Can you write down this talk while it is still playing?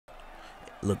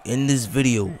Look, in this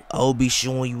video, I'll be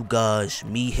showing you guys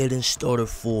me hitting starter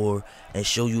 4 and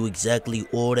show you exactly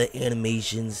all the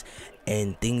animations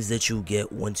and things that you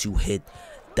get once you hit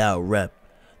that rep.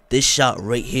 This shot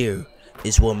right here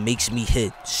is what makes me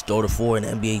hit starter 4 in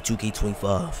NBA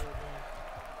 2K25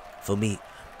 for me.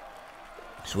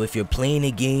 So if you're playing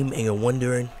a game and you're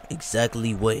wondering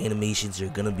exactly what animations you're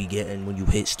gonna be getting when you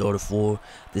hit starter 4,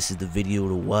 this is the video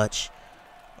to watch.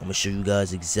 I'm gonna show you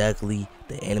guys exactly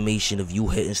the animation of you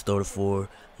hitting starter 4,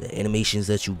 the animations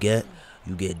that you get.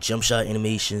 You get jump shot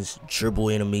animations, dribble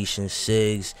animations,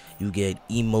 SIGS, you get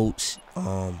emotes,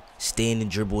 standing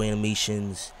dribble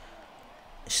animations,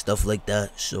 stuff like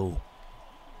that. So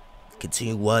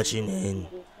continue watching, and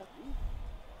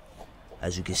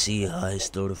as you can see, I hit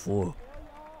starter 4.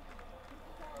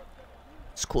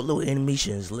 It's cool little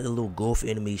animations, little golf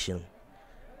animation.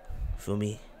 Feel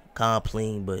me? Kinda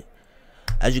plain, but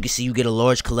as you can see, you get a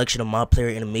large collection of my player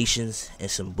animations and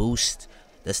some boosts.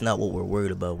 That's not what we're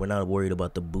worried about. We're not worried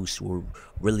about the boosts. We're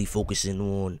really focusing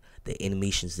on the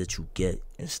animations that you get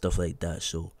and stuff like that.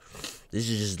 So this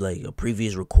is just like a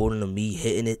previous recording of me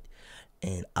hitting it,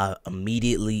 and I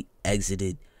immediately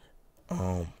exited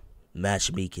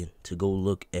matchmaking to go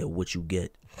look at what you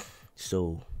get.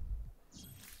 So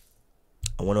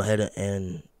I went ahead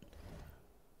and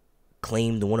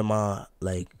claimed one of my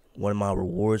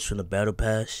rewards from the battle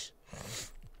pass,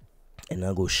 and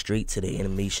I'll go straight to the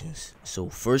animations. So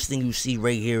first thing you see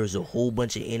right here is a whole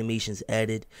bunch of animations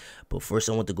added, but first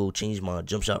I want to go change my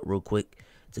jump shot real quick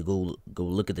to go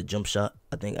look at the jump shot.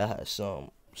 I think I had something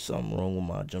wrong with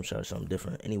my jump shot or something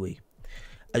different. Anyway,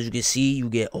 as you can see, you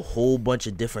get a whole bunch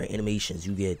of different animations.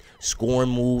 You get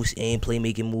scoring moves and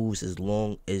playmaking moves, as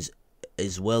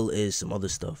well as some other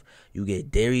stuff. You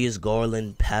get Darius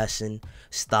Garland passing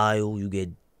style. You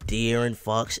get De'Aaron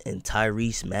Fox and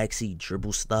Tyrese Maxey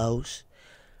dribble styles.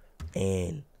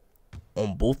 And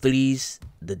on both of these,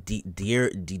 the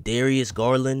Darius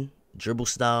Garland dribble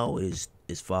style is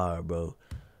fire, bro.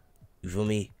 You feel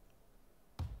me?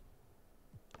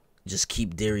 Just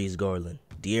keep Darius Garland.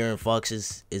 De'Aaron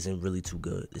Fox's isn't really too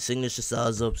good. The signature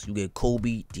size ups, you get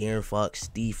Kobe, De'Aaron Fox,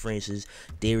 Steve Francis,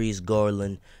 Darius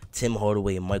Garland, Tim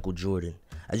Hardaway, and Michael Jordan.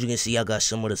 As you can see, I got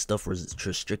some of the stuff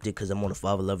restricted because I'm on a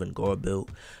 5'11" guard build.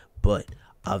 But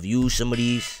I've used some of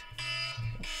these.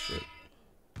 Oh, shit.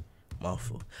 My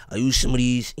fault. I use some of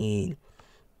these, and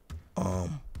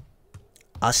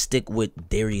I stick with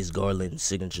Darius Garland's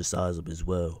signature size up as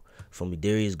well. For me,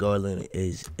 Darius Garland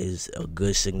is a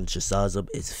good signature size up.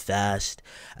 It's fast.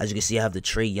 As you can see, I have the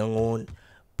Trae Young on,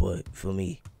 but for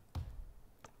me,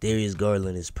 Darius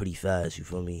Garland is pretty fast. You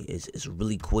feel me? It's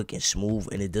really quick and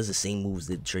smooth, and it does the same moves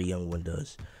that Trae Young one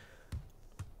does.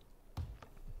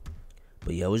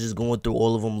 But yeah, I was just going through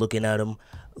all of them, looking at them.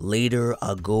 Later,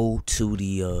 I'll go to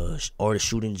the Art of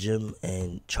Shooting gym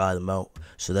and try them out.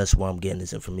 So that's where I'm getting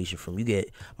this information from. You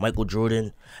get Michael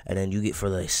Jordan, and then you get,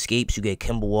 for the escapes, you get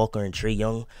Kemba Walker and Trae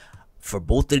Young. For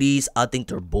both of these, I think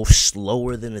they're both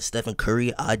slower than the Stephen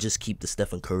Curry. I just keep the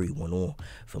Stephen Curry one on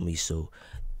for me. So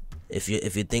if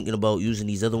you're thinking about using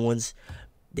these other ones,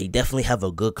 they definitely have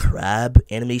a good crab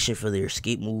animation for their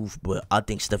escape move, but I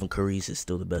think Stephen Curry's is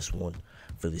still the best one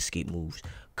for the escape moves.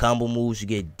 Combo moves, you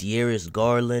get Darius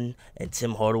Garland and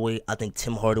Tim Hardaway. I think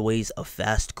Tim Hardaway's a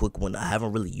fast, quick one. I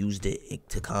haven't really used it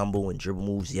to combo and dribble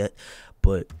moves yet,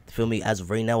 but feel me, as of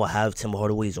right now, I have Tim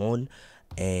Hardaway's on,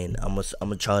 and I'm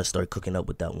gonna try to start cooking up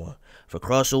with that one. For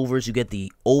crossovers, you get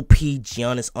the OP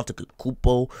Giannis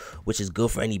Antetokounmpo, which is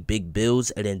good for any big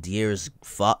builds, and then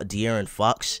De'Aaron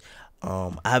Fox.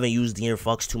 I haven't used De'Aaron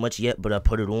Fox too much yet, but I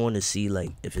put it on to see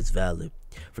if it's valid.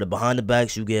 For the behind the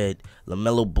backs, you get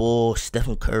LaMelo Ball,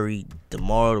 Stephen Curry,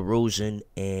 DeMar DeRozan,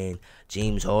 and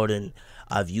James Harden.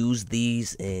 I've used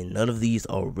these, and none of these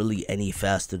are really any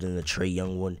faster than the Trae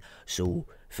Young one. So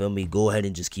feel me, go ahead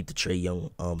and just keep the Trae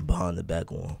Young behind the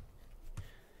back on.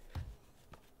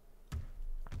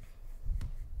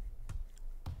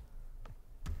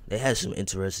 They had some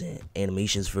interesting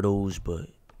animations for those, but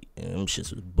them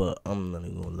shits was butt. I'm not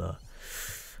even gonna lie.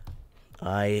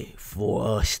 Alright,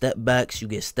 for step backs, you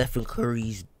get Stephen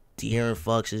Curry's, De'Aaron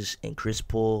Fox's, and Chris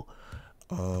Paul.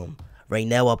 Right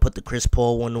now, I put the Chris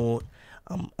Paul one on.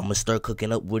 I'm gonna start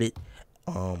cooking up with it.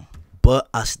 But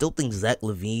I still think Zach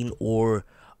LaVine or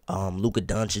Luka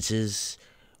Doncic's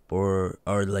are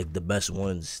like the best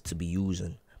ones to be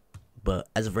using. But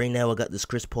as of right now, I got this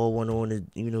Chris Paul one on,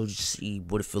 and just see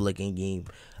what it feel like in game.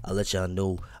 I'll let y'all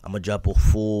know. I'm gonna drop a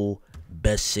full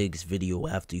best SIGS video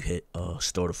after you hit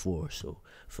starter 4. So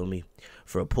for me,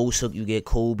 for a post hook, you get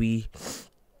Kobe,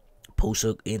 post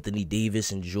hook Anthony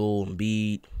Davis and Joel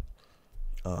Embiid.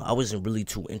 I wasn't really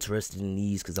too interested in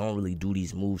these because I don't really do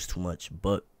these moves too much,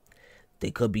 but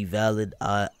they could be valid.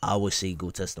 I would say go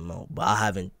test them out, but I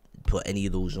haven't put any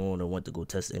of those on or went to go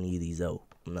test any of these out.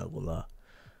 I'm not gonna lie.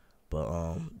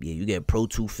 But yeah, you get Pro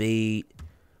 2 fade.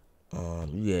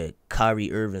 You get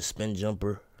Kyrie Irving spin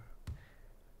jumper.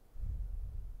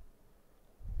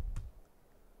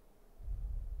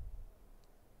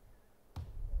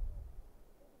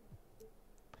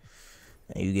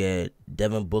 And you get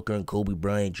Devin Booker and Kobe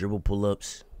Bryant dribble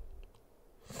pull-ups.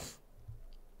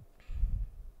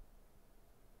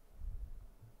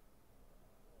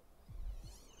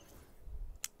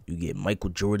 You get Michael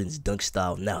Jordan's dunk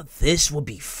style. Now this would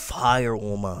be fire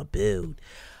on my build.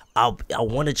 I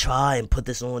want to try and put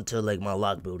this on to like my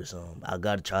lock build or something. I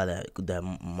gotta try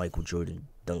that Michael Jordan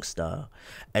dunk style.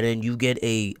 And then you get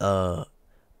a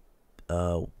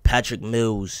Patrick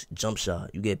Mills jump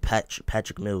shot. You get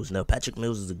Patrick Mills. Now Patrick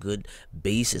Mills is a good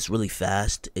base. It's really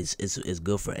fast. It's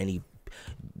good for any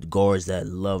guards that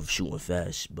love shooting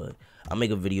fast. But I'll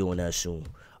make a video on that soon.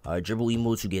 Alright, dribble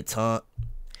emotes. You get taunt,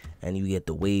 and you get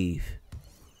the wave,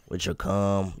 which are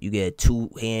calm. You get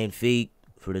 2-hand fake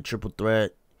for the triple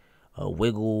threat.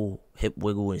 Wiggle, hip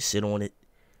wiggle, and sit on it,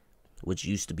 which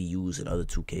used to be used in other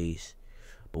 2Ks.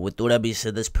 But with all that being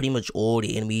said, that's pretty much all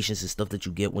the animations and stuff that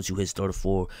you get once you hit starter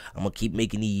 4. I'm gonna keep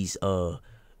making these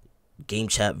game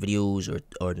chat videos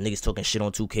or niggas talking shit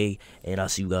on 2K, and I'll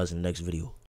see you guys in the next video.